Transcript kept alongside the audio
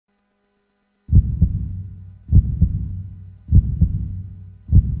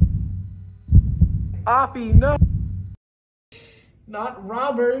Oppie, no! Not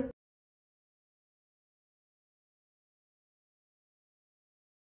Robert!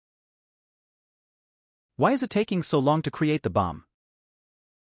 Why is it taking so long to create the bomb?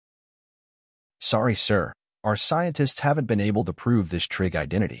 Sorry, sir. Our scientists haven't been able to prove this trig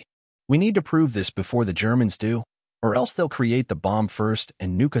identity. We need to prove this before the Germans do, or else they'll create the bomb first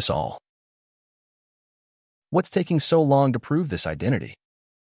and nuke us all. What's taking so long to prove this identity?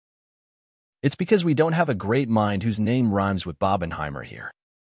 It's because we don't have a great mind whose name rhymes with Oppenheimer here.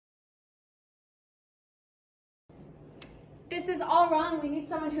 This is all wrong. We need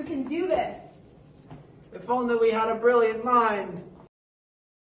someone who can do this. If only we had a brilliant mind!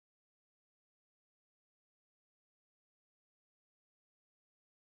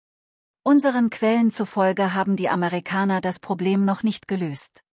 Unseren Quellen zufolge haben die Amerikaner das Problem noch nicht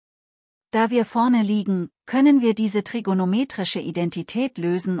gelöst. Da wir vorne liegen, können wir diese trigonometrische Identität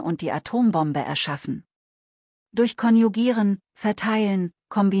lösen und die Atombombe erschaffen. Durch Konjugieren, Verteilen,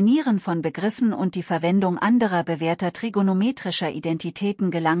 Kombinieren von Begriffen und die Verwendung anderer bewährter trigonometrischer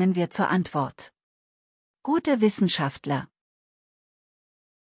Identitäten gelangen wir zur Antwort. Gute Wissenschaftler.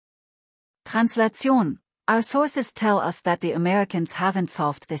 Translation: Our sources tell us that the Americans haven't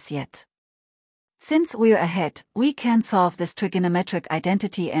solved this yet. Since we're ahead, we can solve this trigonometric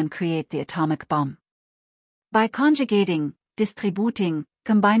identity and create the atomic bomb. By conjugating, distributing,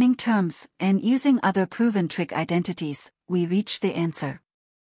 combining terms, and using other proven trig identities, we reach the answer.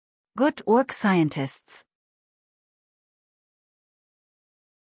 Good work, scientists.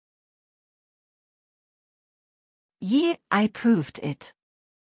 Yeah, I proved it.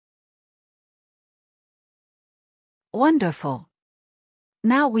 Wonderful.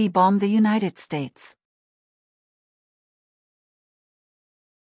 Now we bomb the United States.